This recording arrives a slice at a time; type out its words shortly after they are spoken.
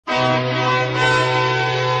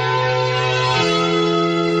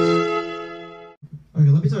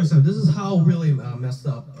how really messed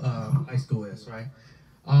up high school is, right?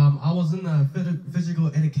 I was in a physical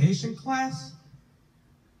education class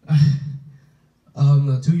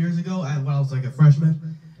 2 years ago when I was like a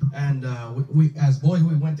freshman, and we as boys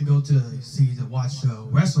we went to go to watch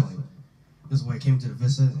wrestling. This is why I came to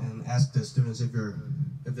visit and ask the students if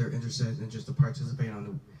they're interested in just to participate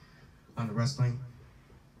on the wrestling.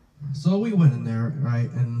 So we went in there, right,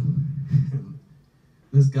 and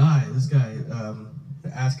this guy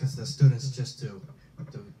asked us, the students, just to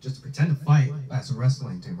pretend to fight as a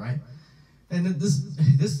wrestling team, right? And then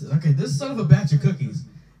this son of a batch of cookies,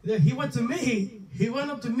 he went up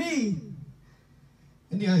to me,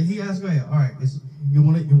 and he asked me, all right,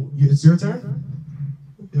 it's your turn?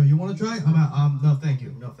 You want to try? No, thank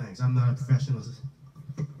you. No, thanks. I'm not a professional.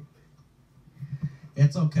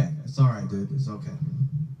 It's okay. It's all right, dude. It's okay.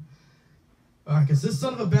 All right, because this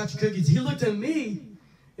son of a batch of cookies, he looked at me,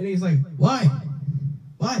 and he's like, why?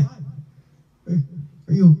 Why?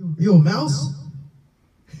 Are you a mouse?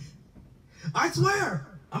 I swear,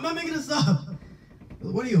 I'm not making this up.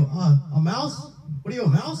 What are you, a mouse? What are you, a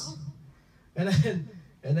mouse? And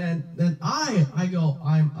then I go,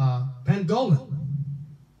 I'm a pangolin.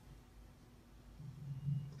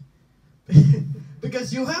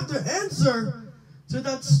 Because you have to answer to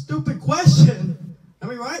that stupid question. I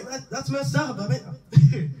mean, right? That's messed up. I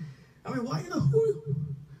mean, why?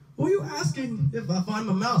 Who are you asking if I'm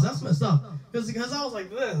a mouse? That's messed up. Because I was like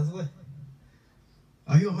this.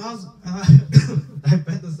 Are you a mouse? I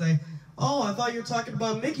bet to say, oh, I thought you were talking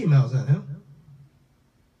about Mickey Mouse, huh?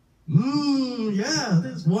 Yeah,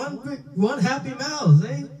 there's one happy mouse,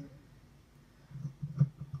 eh?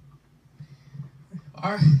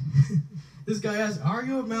 This guy asked, are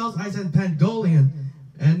you a mouse? I said, Pangolin.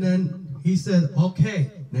 And then he said,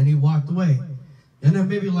 okay. And then he walked away. And then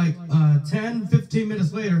maybe like 10, 15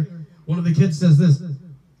 minutes later, one of the kids says this,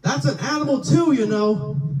 that's an animal too, you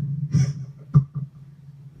know.